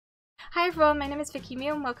Hi everyone, my name is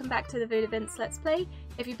VikiMew and welcome back to the Voodoo Vince Let's Play.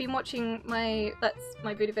 If you've been watching my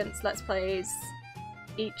Voodoo Vince Let's Plays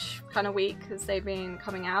each kind of week as they've been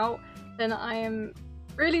coming out, then I am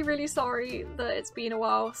really sorry that it's been a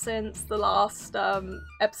while since the last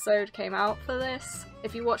episode came out for this.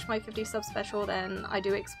 If you watch my 50 sub special, then I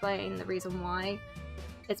do explain the reason why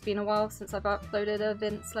it's been a while since I've uploaded a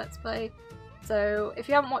Vince Let's Play. So if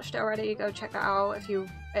you haven't watched it already, go check that out if you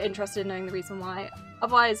are interested in knowing the reason why.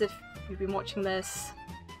 Otherwise, if you've been watching this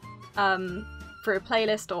through a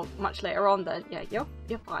playlist or much later on, then yeah,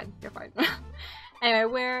 you're fine, you're fine.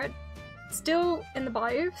 Anyway, we're still in the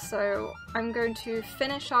bayou, so I'm going to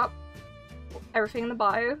finish up everything in the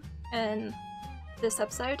bayou in this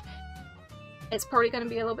episode. It's probably going to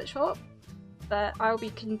be a little bit short, but I'll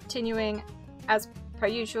be continuing as per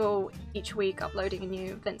usual each week uploading a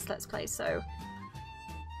new Vince Let's Play, so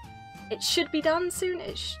it should be done soon.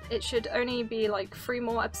 It should only be like 3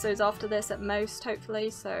 more episodes after this at most, hopefully,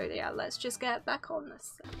 so yeah, let's just get back on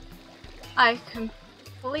this. I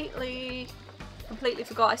completely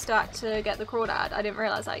forgot I still had to get the Crawdad. I didn't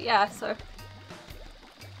realise that, yeah, so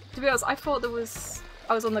to be honest, I thought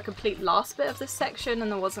I was on the complete last bit of this section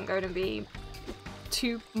and there wasn't going to be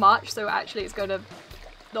too much, so actually it's going to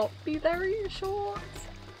not be very short.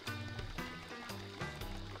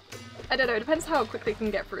 I don't know, it depends how quickly you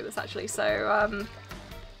can get through this actually, so I'm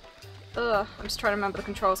just trying to remember the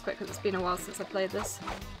controls quick because it's been a while since I played this.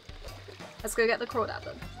 Let's go get the Crawdad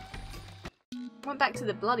then. Went back to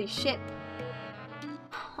the bloody ship.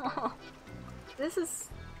 This is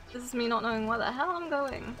me not knowing where the hell I'm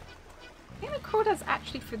going. I think the Crawdad's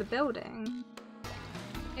actually through the building.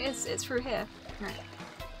 It's through here. Right.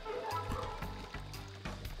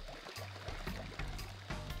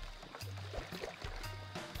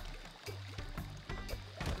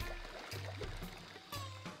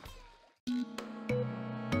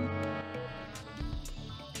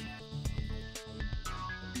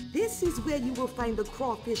 This is where you will find the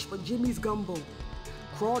crawfish for Jimmy's gumbo.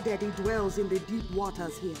 Crawdaddy dwells in the deep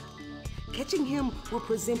waters here. Catching him will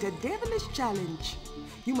present a devilish challenge.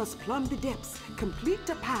 You must plumb the depths, complete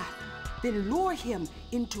the path, then lure him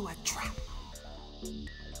into a trap.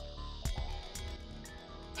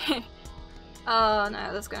 Oh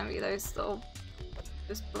no, there's gonna be those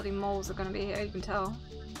bloody moles are gonna be here, you can tell.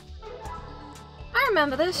 I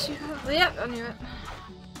remember this, yep, I knew it.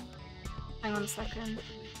 Hang on a second.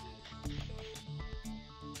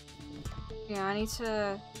 Yeah, I need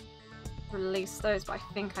to release those, but I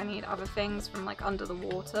think I need other things from like under the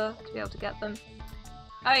water to be able to get them.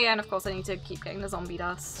 Oh yeah, and of course I need to keep getting the zombie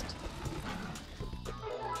dust.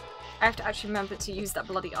 I have to actually remember to use that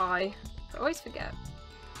bloody eye. I always forget.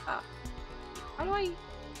 Ah. How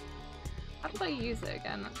did I use it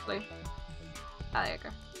again, actually? Ah, there you go.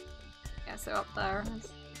 Yeah, so up there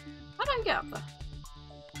is... How do I get up there?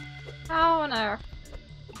 How on earth?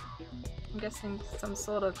 I'm guessing some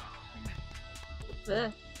sort of...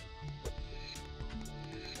 Ugh.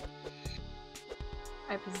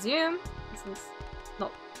 I presume this is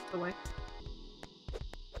not the way.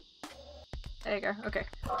 There you go, okay.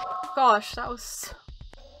 Gosh, that was...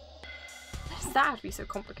 Why does that have to be so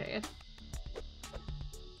complicated?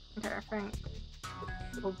 Okay, I think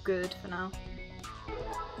we're all good for now.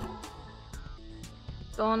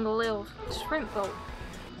 Go on the little shrimp boat.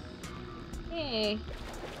 Hey.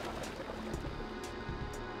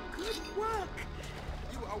 Good work!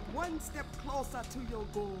 You are one step closer to your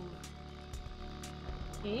goal.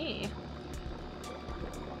 Hey.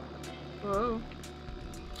 Whoa.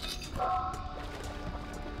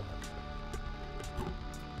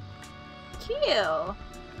 Kill!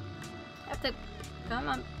 I have to... Come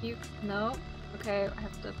on, you... No. Okay, I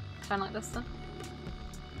have to turn like this then.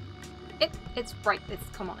 It's right,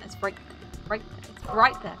 come on, it's right there, it's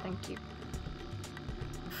right there, thank you.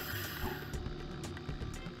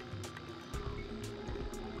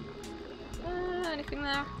 Anything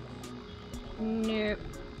there? Nope.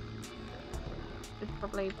 It's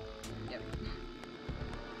probably... Yep.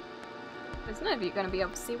 There's none of you going to be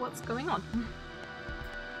able to see what's going on.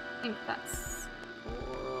 I think that's...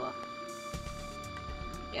 Oh.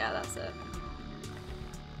 Yeah, that's it.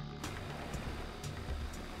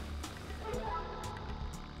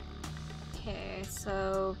 Okay,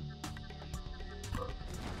 so...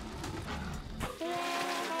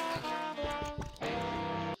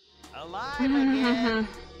 Alive again.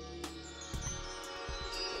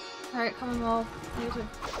 Alright, come on, Wall. I need to...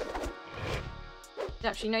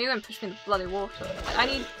 Actually, no, you're gonna push me in the bloody water. I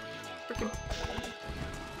need freaking...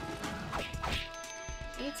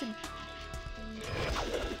 I need to...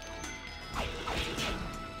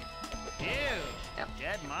 Ew, Yep.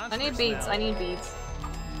 dead monster I need beads, smell. I need beads.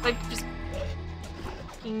 Like, just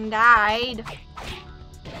fucking died.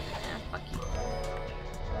 Yeah, fuck you.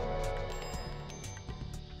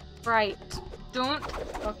 Right. Don't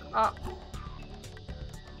fuck up.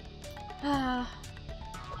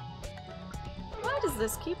 Why does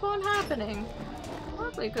this keep on happening?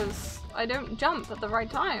 Probably because I don't jump at the right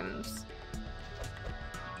times.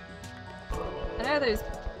 I know those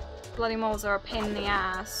bloody moles are a pain in the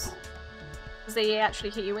ass. Because they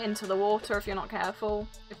actually hit you into the water if you're not careful.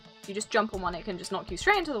 If you just jump on one, it can just knock you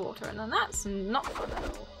straight into the water, and then that's not fun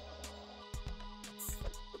at all. It's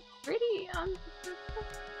really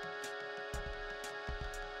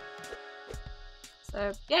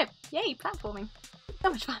So, yeah, yay, platforming.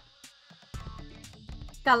 So much fun.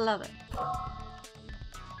 Gotta love it.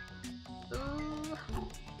 Ooh.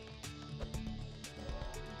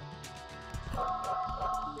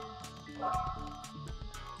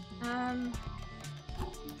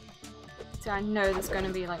 So I know there's going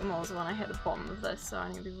to be like moles when I hit the bottom of this, so I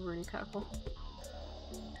need to be really careful.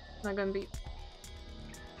 They're going to be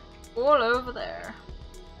all over there.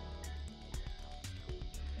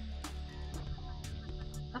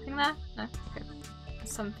 Nothing there? No? Okay.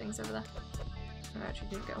 There's some things over there. I actually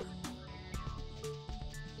didn't go.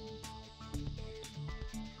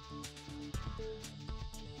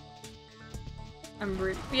 I'm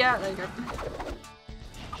rude. Yeah, there you go.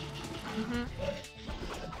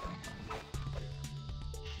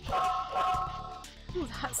 Ooh,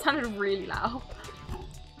 that sounded really loud.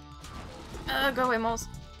 Go away, moles.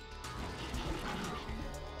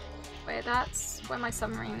 Wait, that's where my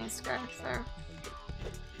submarine needs to go, so...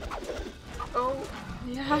 Oh,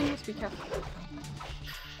 yeah, I need to be careful.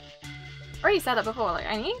 I already said that before, like,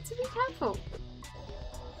 I need to be careful.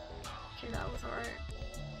 Okay, that was alright.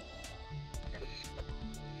 Okay.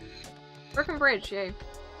 Broken bridge, yay.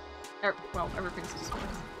 Well, everything's destroyed.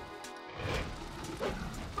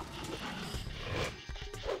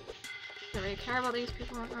 Don't really care about these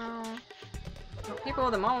people right now. No, people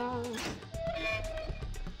with the moles.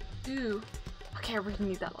 Ooh. Okay, I really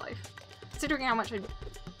need that life. Considering how much I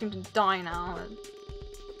seem to die now. And...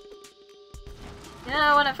 you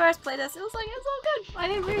know, when I first played this, it was like, it's all good. I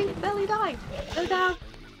didn't really barely die. So now,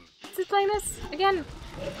 just playing this again,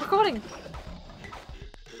 recording.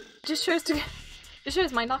 Just shows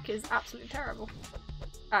my luck is absolutely terrible.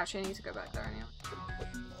 Actually, I need to go back there anyway.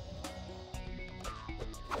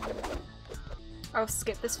 I'll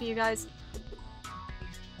skip this for you guys.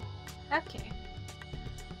 Okay.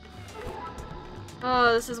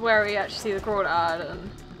 Oh, this is where we actually see the Crawdad,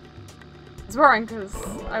 and it's boring because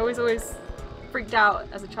I was always freaked out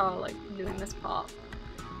as a child, like doing this part.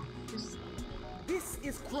 Just... this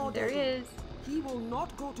is Crawdad. There he is. He will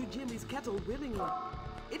not go to Jimmy's kettle willingly.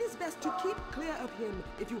 It is best to keep clear of him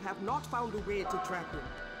if you have not found a way to trap him.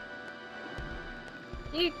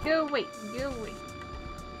 You go away, go away.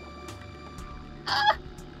 Ah!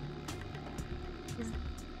 He's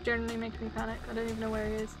generally making me panic. I don't even know where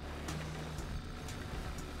he is.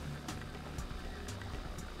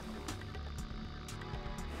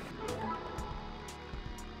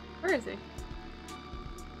 Where is he?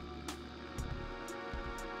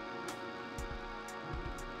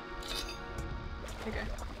 Okay.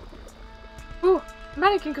 Ooh! I'm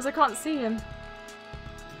panicking because I can't see him.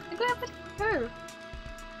 I don't have to go.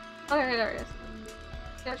 Oh, okay, there he is.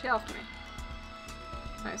 He's actually after me.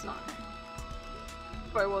 No, it's not. Okay.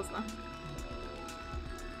 But it was though.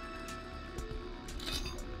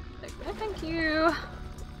 Okay, thank you.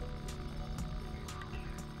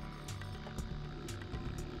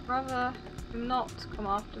 Brother, do not come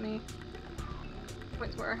after me.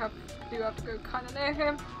 Points where I do have to go kind of near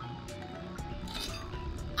him.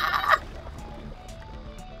 Ah!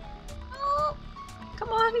 Oh, come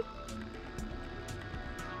on.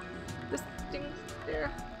 This thing's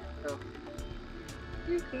there. Oh.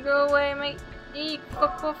 You can go away, mate. Eek,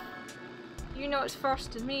 fuck off. You know it's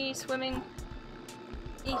first as me swimming.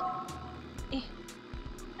 Eek. Eek.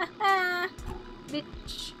 Haha.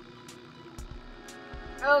 Bitch.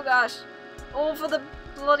 Oh gosh. All for the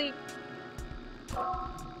bloody... oh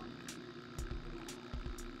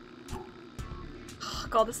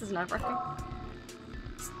god, this is nerve-wracking.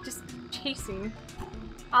 It's just chasing.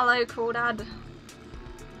 Hello, Crawdad.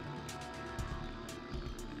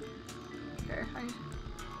 Okay,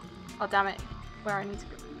 oh damn it. Where I need to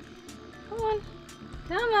go. Come on.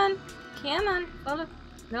 Come on. Come on. Follow.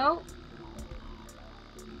 No.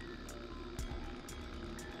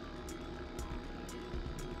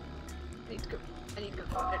 I need to go. I need to go.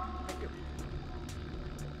 Oh, there. Thank you.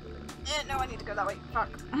 No, I need to go that way. Fuck.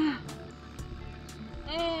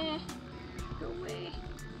 Go away.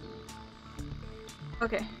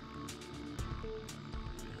 Okay.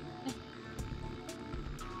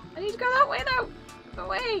 go that way though! Go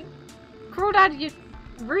away! Crawdad, you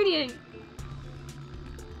really...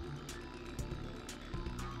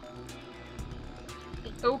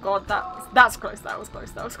 Oh god, that's close, that was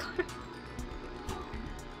close, that was close.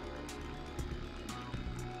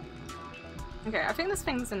 Okay, I think this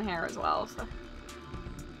thing's in here as well, so...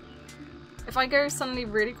 If I go suddenly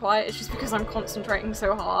really quiet, it's just because I'm concentrating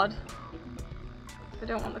so hard. I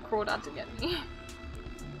don't want the crawdad to get me.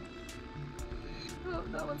 Oh,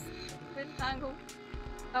 that was a good angle.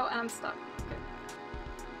 Oh, and I'm stuck. Okay.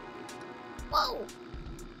 Whoa!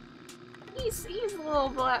 He's a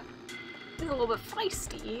little bit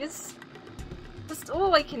feisty. He's just,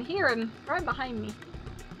 oh, I can hear him right behind me.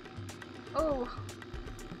 Oh,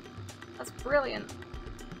 that's brilliant.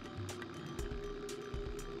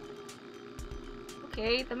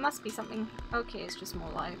 Okay, there must be something. Okay, it's just more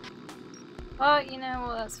life. But you know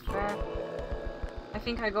what, that's fair. I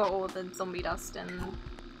think I got all the zombie dust in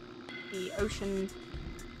the ocean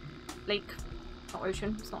lake. Not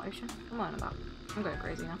ocean, it's not ocean. What am I on about? I'm going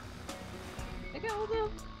crazy now. Did I get all the...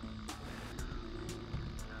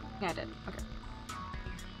 Yeah, I did. Okay.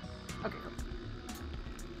 Okay, cool.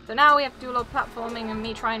 So now we have to do a little platforming and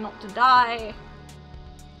me trying not to die.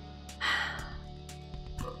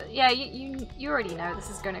 But yeah, you already know this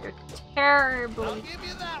is gonna go terribly... I'll give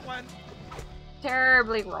you that one.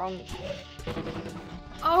 Terribly wrong.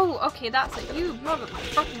 Oh, okay, that's it. You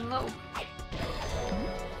motherfucking little...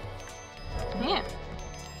 Yeah.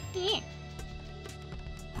 Yeah.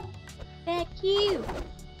 Fuck you.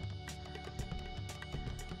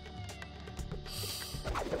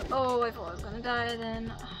 Oh, I thought I was gonna die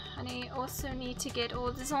then. And I also need to get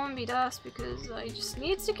all the zombie dust because I just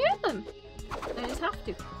need to get them. I just have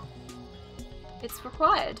to. It's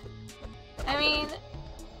required. I mean,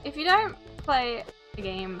 if you don't play a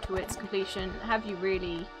game to its completion, have you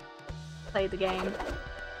really played the game?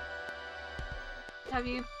 Have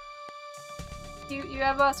you? You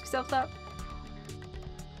ever ask yourself that?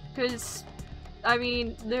 Because, I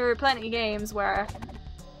mean, there are plenty of games where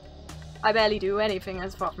I barely do anything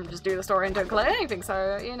as far from just do the story and don't collect anything,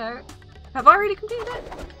 so, you know, have I really completed it?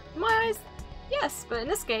 In my eyes, yes, but in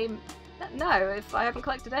this game, no. If I haven't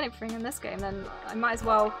collected anything in this game, then I might as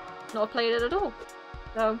well not have played it at all.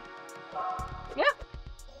 So, yeah.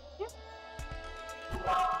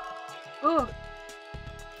 Ooh.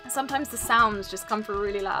 Sometimes the sounds just come through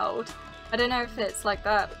really loud. I don't know if it's like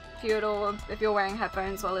that for you at all, if you're wearing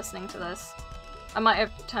headphones while listening to this. I might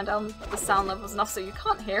have turned down the sound levels enough so you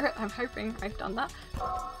can't hear it. I'm hoping I've done that.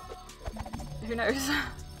 Who knows?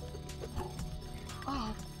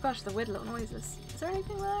 Oh gosh, the weird little noises. Is there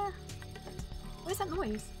anything there? What is that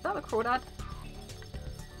noise? Is that the crawdad?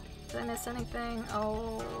 Did I miss anything?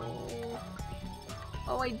 Oh.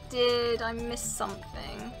 Oh, I did. I missed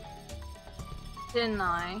something. Didn't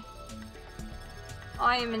I?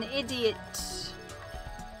 I am an idiot.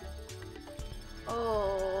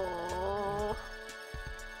 Oh.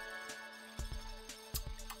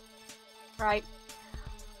 Right.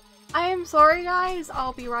 I am sorry, guys.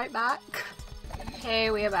 I'll be right back. Okay,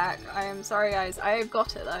 we are back. I am sorry, guys. I've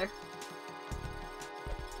got it though.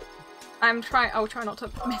 I'll try not to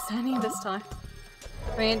miss any this time.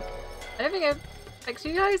 I mean, I don't think I've affects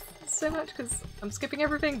you guys so much because I'm skipping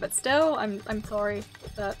everything, but still, I'm sorry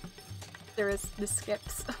that there is this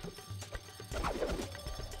skips.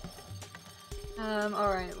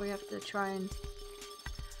 Alright, we have to try and...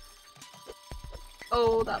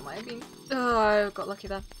 Oh, that might have been... Oh, I got lucky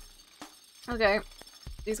there. Okay,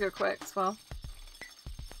 these go quick as well.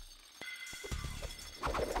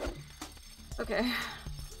 Okay.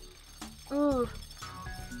 Ooh.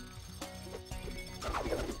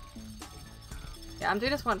 Yeah, I'm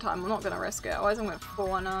doing this one time, I'm not gonna risk it, otherwise I'm gonna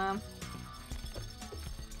fall on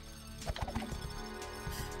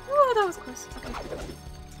Oh, that was close. Okay.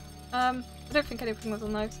 I don't think anything was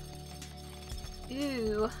on those.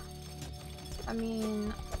 Ew. I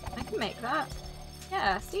mean, I can make that.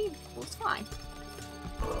 Yeah, see? It was fine.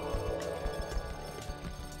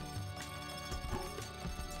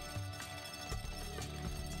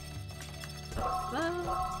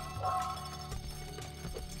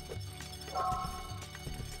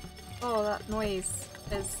 Oh, that noise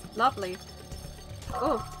is lovely.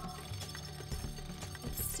 Oh.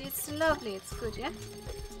 It's lovely, it's good, yeah?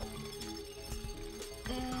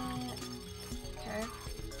 Okay.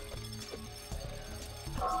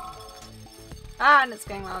 Ah, and it's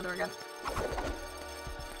getting louder again.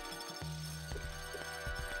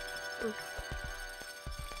 Ooh.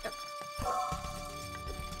 Yep.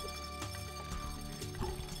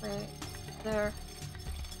 Wait,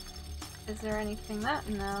 is there anything that?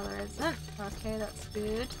 No, there isn't. Okay, that's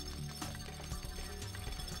good.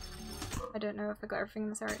 I don't know if I got everything in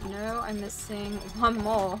this area. No, I'm missing one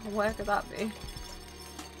more. Where could that be?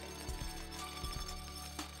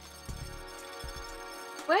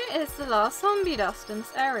 Where is the last zombie dust in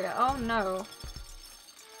this area? Oh no.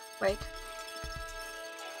 Wait.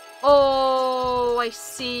 Oh, I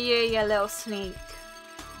see you, you little sneak.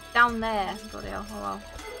 Down there. Bloody hell. Oh well.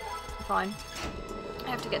 Fine. I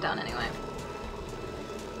have to get down anyway.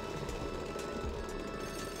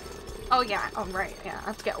 Oh yeah, oh right, yeah, I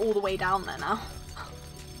have to get all the way down there now.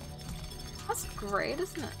 That's great,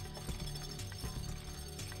 isn't it?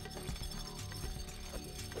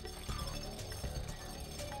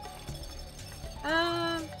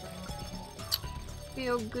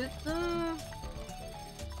 Feel good though.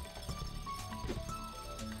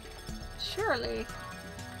 Surely.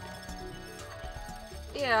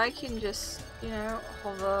 Yeah, I can just, you know,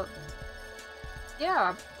 hover.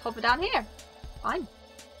 Yeah, hover down here. Fine.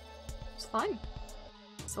 It's fine.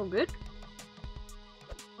 It's all good.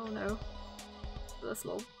 Oh no. This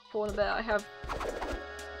little corner bit I have.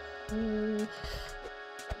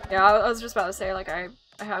 Yeah, I was just about to say, like, I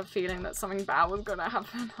have a feeling that something bad was gonna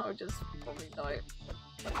happen. I would just probably die.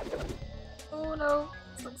 Oh no.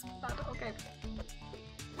 This looks bad. Okay.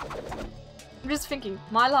 I'm just thinking,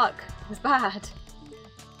 my luck is bad.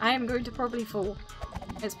 I am going to probably fall.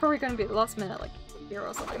 It's probably going to be at the last minute, like here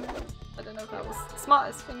or something. I don't know if that was the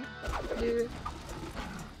smartest thing to do.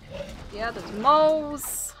 Yeah, there's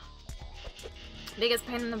moles. Biggest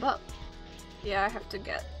pain in the butt. Yeah, I have to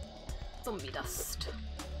get zombie dust.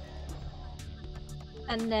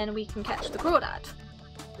 And then we can catch the Crawdad.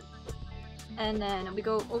 And then we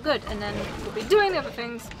go all good. And then we'll be doing the other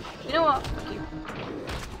things. You know what? Fuck you.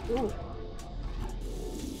 Ooh.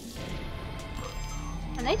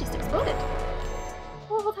 And they just exploded.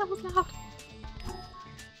 Oh, that was loud.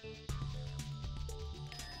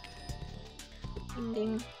 Ding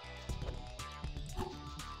ding.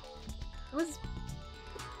 It was...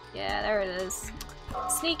 Yeah, there it is.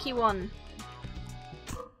 Sneaky one.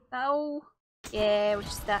 Oh. Yeah, which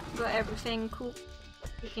is that. Got everything. Cool.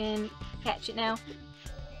 We can catch it now.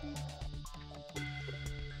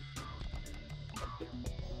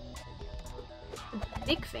 A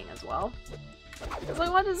big thing as well. It's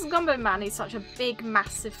like, why does Gumbo Man need such a big,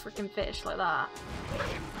 massive freaking fish like that?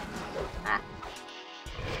 Ah.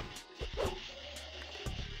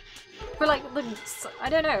 But like, I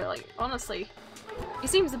don't know, like, honestly, he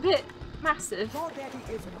seems a bit massive. Crawdaddy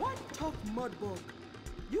is one tough mud bug.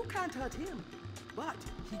 You can't hurt him, but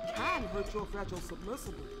he can hurt your fragile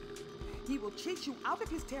submersible. He will chase you out of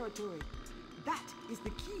his territory. That is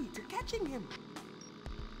the key to catching him.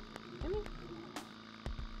 Gimme.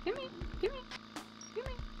 Gimme. Gimme.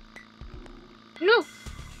 Gimme. No!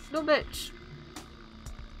 No bitch.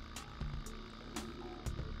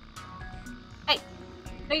 Hey!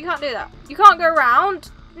 No, you can't do that. You can't go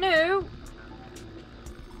around! No!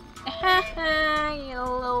 You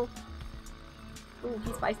little... Ooh,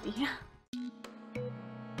 he's feisty.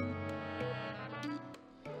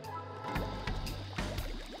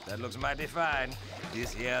 That looks mighty fine.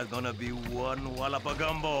 This here's gonna be one wallop of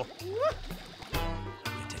gumbo. You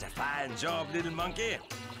did a fine job, little monkey.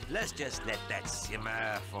 Let's just let that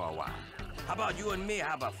simmer for a while. How about you and me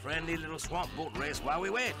have a friendly little swamp boat race while we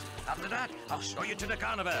wait? After that, I'll show you to the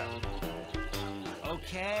carnival.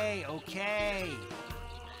 Okay, okay.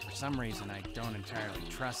 For some reason, I don't entirely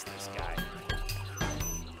trust this guy.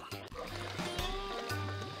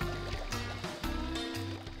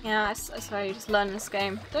 Yeah, I swear you just learn this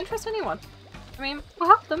game. Don't trust anyone. I mean, we'll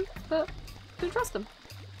help them, but don't trust them.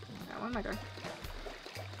 Oh, where am I going?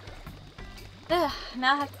 Ugh,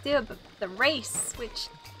 now I have to do the race, which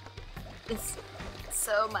is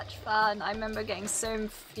so much fun. I remember getting so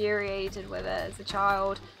infuriated with it as a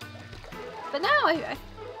child. But now I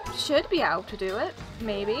should be able to do it,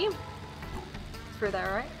 maybe. Through there,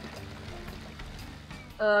 right?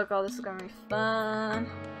 Oh god, this is gonna be fun.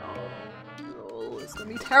 Oh, it's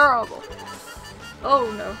gonna be terrible. Oh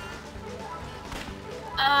no.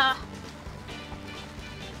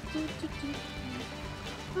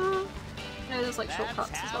 No, there's like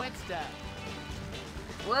shortcuts as well.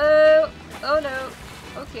 Whoa! Oh no!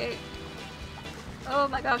 Okay. Oh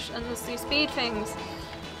my gosh, and there's these speed things.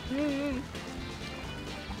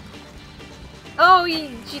 Oh, you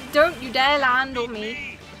don't you dare land on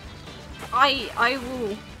me. I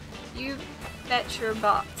will. You bet your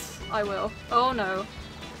butts. I will. Oh no.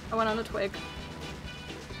 I went on a twig.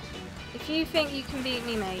 If you think you can beat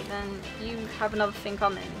me, mate, then you have another thing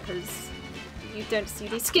coming, because you don't see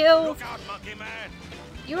these skills. Look out, monkey man!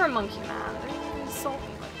 You're a monkey man. Don't insult me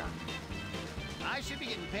like that. I should be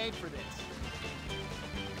getting paid for this.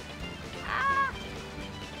 Ah.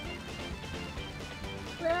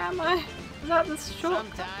 am I? Is that the shortcut?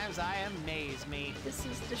 Sometimes I amaze me. This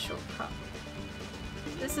is the shortcut.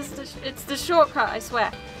 This is it's the shortcut, I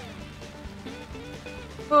swear.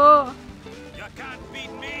 Oh. You can't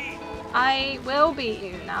beat me! I will beat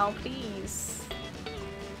you now, please.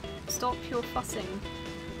 Stop your fussing.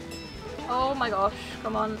 Oh my gosh,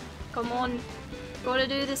 come on. Come on. Gotta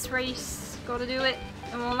do this race. Gotta do it.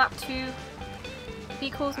 I'm on lap 2. He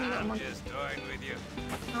calls me little monkey. I'm just toying with you.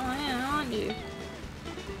 Oh yeah, aren't you?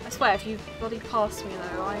 I swear, if you bloody pass me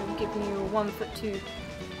though, I'm giving you a 1'2".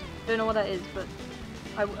 Don't know what that is, but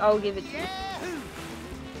I'll give it to you.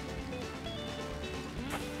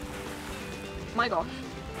 My gosh.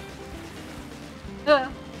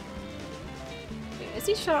 Is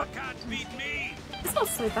he sharp? You can't beat me! It's not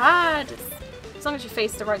so bad. As long as you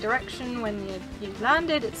face the right direction when you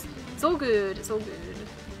landed, it's all good. It's all good.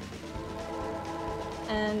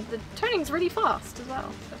 And the turning's really fast as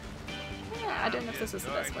well. So, yeah, I don't know if this is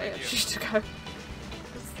the best way to go.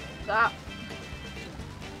 That.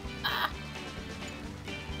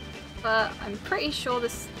 But I'm pretty sure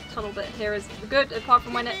this tunnel bit here is good, apart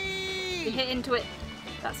from when you hit into it.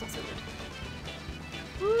 That's not so good.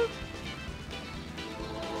 Woo.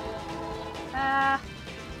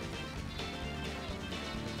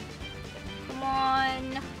 Come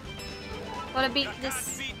on. Gotta beat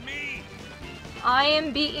this. I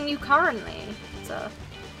am beating you currently. So.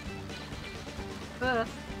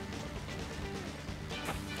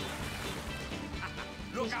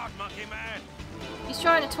 Look out, monkey man! He's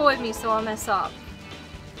trying to toy me so I mess up.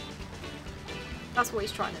 That's what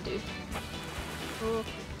he's trying to do. Oh.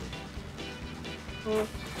 Oh.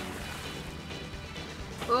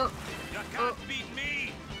 Oh. You can't beat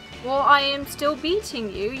me! Well, I am still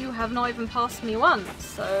beating you. You have not even passed me once.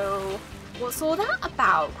 So, what's all that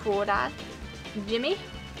about, Crawdad? Jimmy?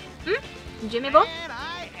 Jimmy boy? And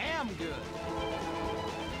I am good.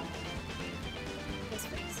 Yes,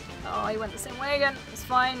 please. Oh, he went the same way again. It's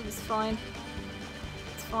fine. It's fine.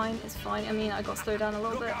 It's fine. It's fine. I mean, I got slowed down a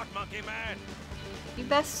little Look bit. out, monkey man! You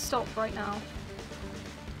best stop right now.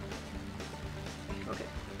 Okay.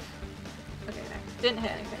 Okay, no. Didn't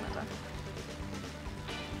hit anything that time.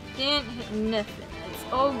 Didn't hit nothing. It's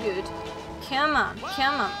all good. Come on.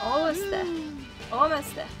 Come on. Almost there.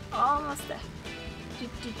 Almost there. Almost there.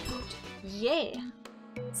 Yeah.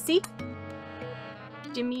 See?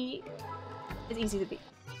 Jimmy is easy to beat.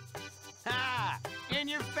 Ha! In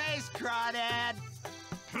your face, Crawdad!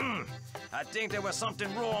 I think there was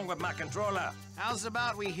something wrong with my controller. How's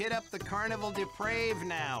about we hit up the Carnival Depraved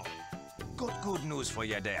now? Good news for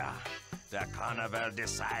you there. The carnival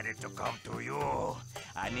decided to come to you.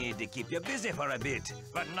 I need to keep you busy for a bit,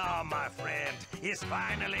 but now, my friend, is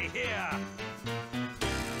finally here.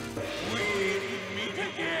 We meet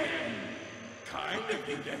again. Kind of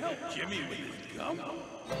you to help Jimmy with his gumbo.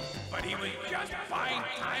 But he was just fine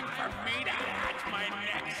time for me to hatch my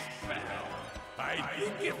next spell. I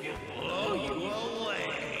think it will blow you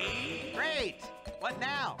away. Great! What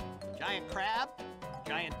now? Giant crab?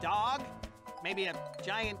 Giant dog? Maybe a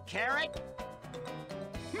giant carrot?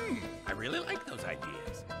 I really like those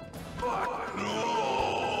ideas. But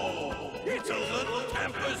no! It's a little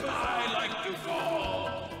tempest I like to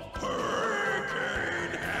call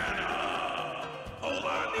Hurricane Hannah. Hold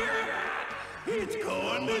on to your hat. It's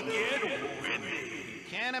going to get windy.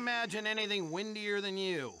 Can't imagine anything windier than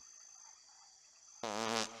you.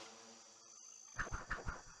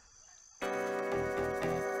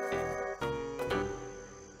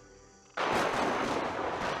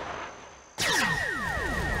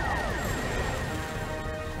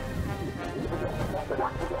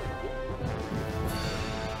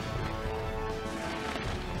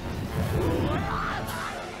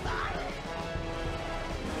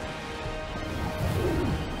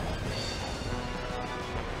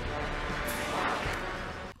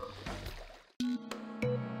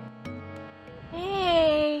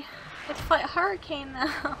 Fight a hurricane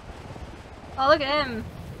now. Oh, look at him.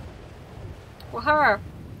 Well, her.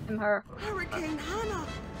 Her. Hurricane Hannah!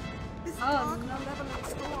 This dark, malevolent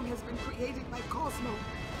storm has been created by Cosmo.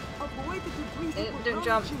 Avoid the debris that will Don't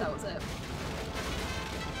jump, you. that was it.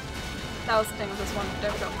 That was the thing with this one.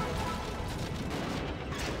 Don't jump.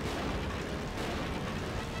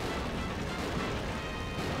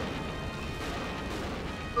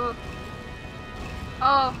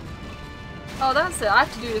 Oh. Oh, that's it. I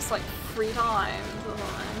have to do this like 3 times or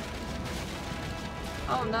something.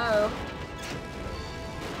 Oh no.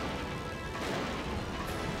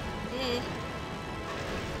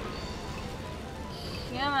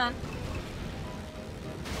 Yeah, man.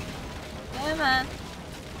 Yeah, man.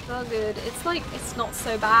 It's all good. It's like, it's not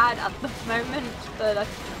so bad at the moment, but I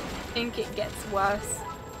think it gets worse.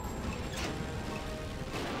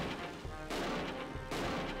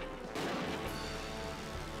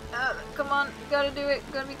 come on. Gotta do it.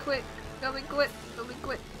 Gotta be quick. Gotta be quick. Gotta be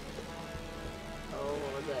quick. Oh,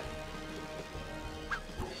 what was it?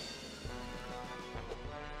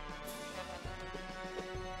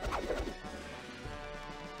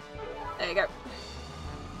 There you go.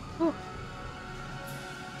 Whew.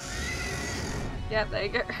 Yep, there you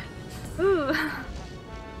go. Ooh.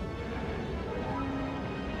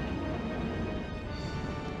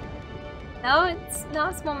 Now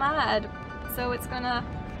it's more mad, so it's gonna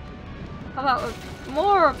come out with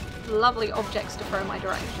more lovely objects to throw my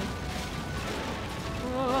direction.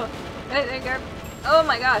 Whoa. There you go. Oh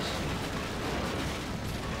my gosh.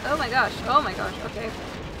 Oh my gosh. Oh my gosh. Okay.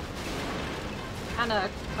 Anna,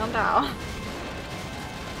 calm down.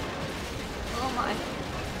 Oh my.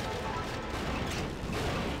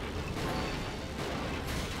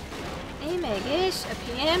 Hey my gosh, a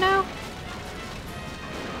piano?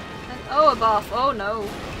 And, oh, a bath. Oh no.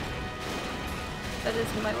 That is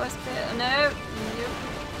my worst bit. No. No.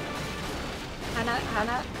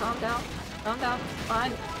 Hannah, calm down. Calm down.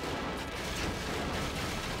 Fine.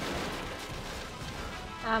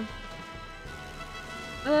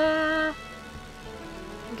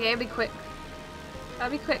 Okay, be quick.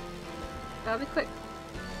 Gotta be quick. Gotta be quick.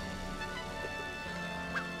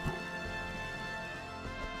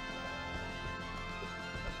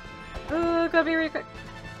 Gotta be really quick.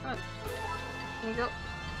 Come on. There you go.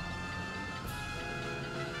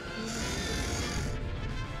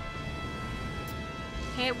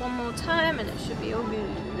 Hit it one more time and it should be all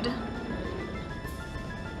good.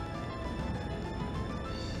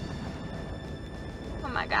 Oh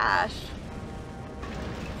my gosh.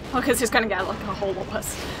 Oh, because he's gonna get like a whole lot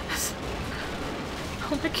less.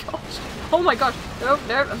 Oh my gosh. Oh my gosh. Nope,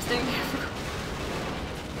 nope, I'm staying here.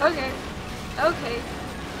 Okay. Okay.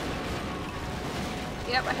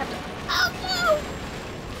 Yep, I have to. Oh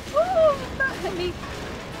no! Oh, that hit me.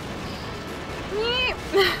 Yep.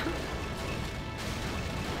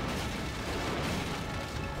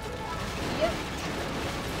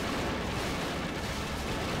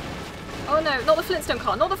 Oh no, not the Flintstone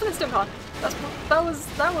car, not the Flintstone car. That was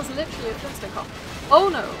literally a Flintstone car. Oh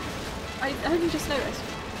no. I only just noticed.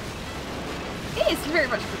 It is very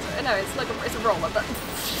much Flintstone. No, it's like it's a roller, but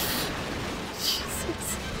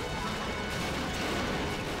Jesus.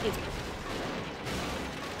 It's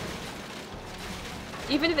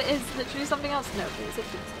even if it is literally something else, no, it's a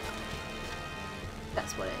Flintstone.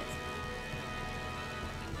 That's what it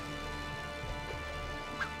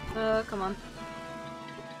is. Come on.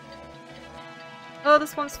 Oh,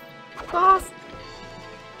 this one's fast.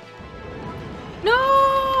 No!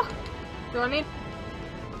 You know what I mean?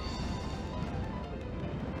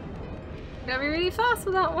 Gotta be really fast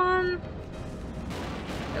with that one.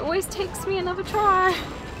 It always takes me another try.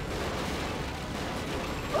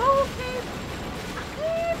 Oh, okay.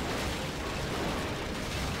 Okay.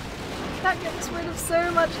 That gets rid of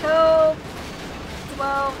so much health as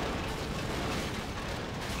well.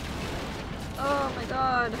 Oh my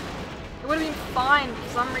god. It would have been fine for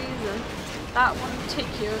some reason. That one in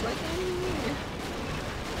particular was like,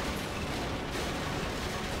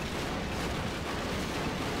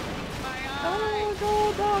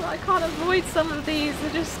 oh god, I can't avoid some of these.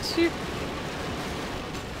 They're just too.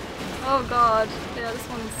 Oh god, yeah, this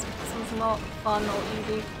one's not fun or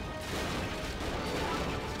easy.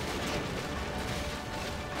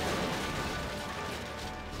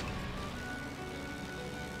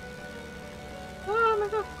 Oh my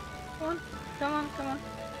god. Come on, come on, come on.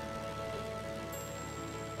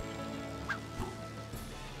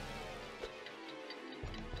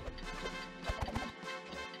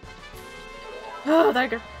 Oh, there you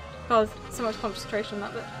go. God, so much concentration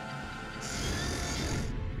on that bit.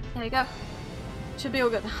 There you go. Should be all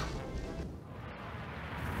good now.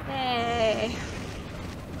 Yay.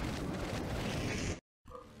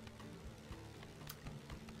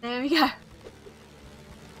 There we go.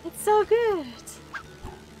 It's so good.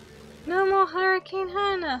 No more Hurricane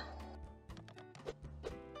Hannah.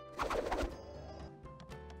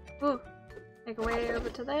 Ooh, make a way over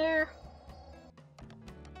to there.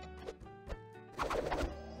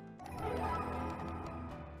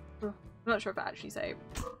 Ooh, I'm not sure if it actually saved.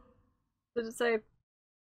 Did it save?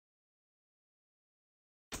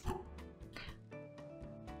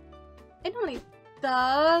 It normally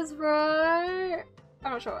does, right?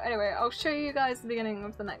 I'm not sure. Anyway, I'll show you guys the beginning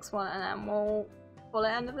of the next one and then we'll call it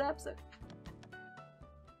end of the episode.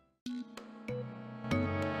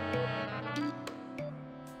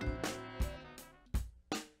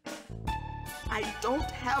 I don't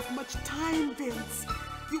have much time, Vince.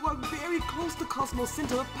 You are very close to Cosmo's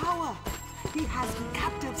center of power. He has you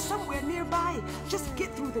captive somewhere nearby. Just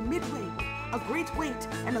get through the midway. A great weight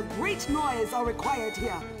and a great noise are required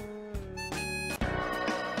here.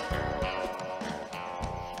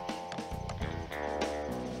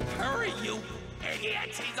 Hurry, you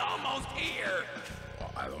idiots! He's almost here!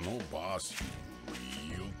 I don't know, boss.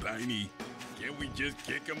 He's real tiny. Can't we just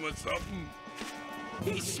kick him or something?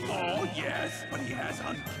 He's small, yes, but he has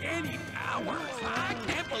uncanny powers. I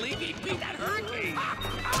can't believe he beat that hurricane!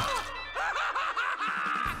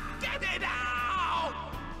 Get it out!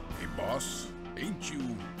 Hey, boss, ain't you,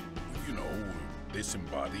 you know,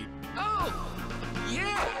 disembodied? Oh,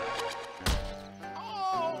 yeah!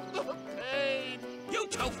 Oh, the pain! You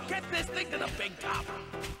two, get this thing to the big top!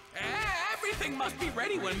 Everything must be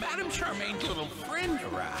ready when Madame Charmaine's little friend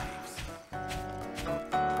arrives.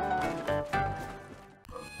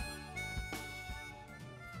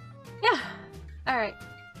 Yeah. Alright.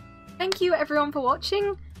 Thank you everyone for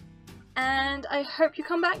watching, and I hope you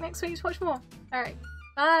come back next week to watch more. Alright.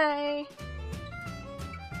 Bye!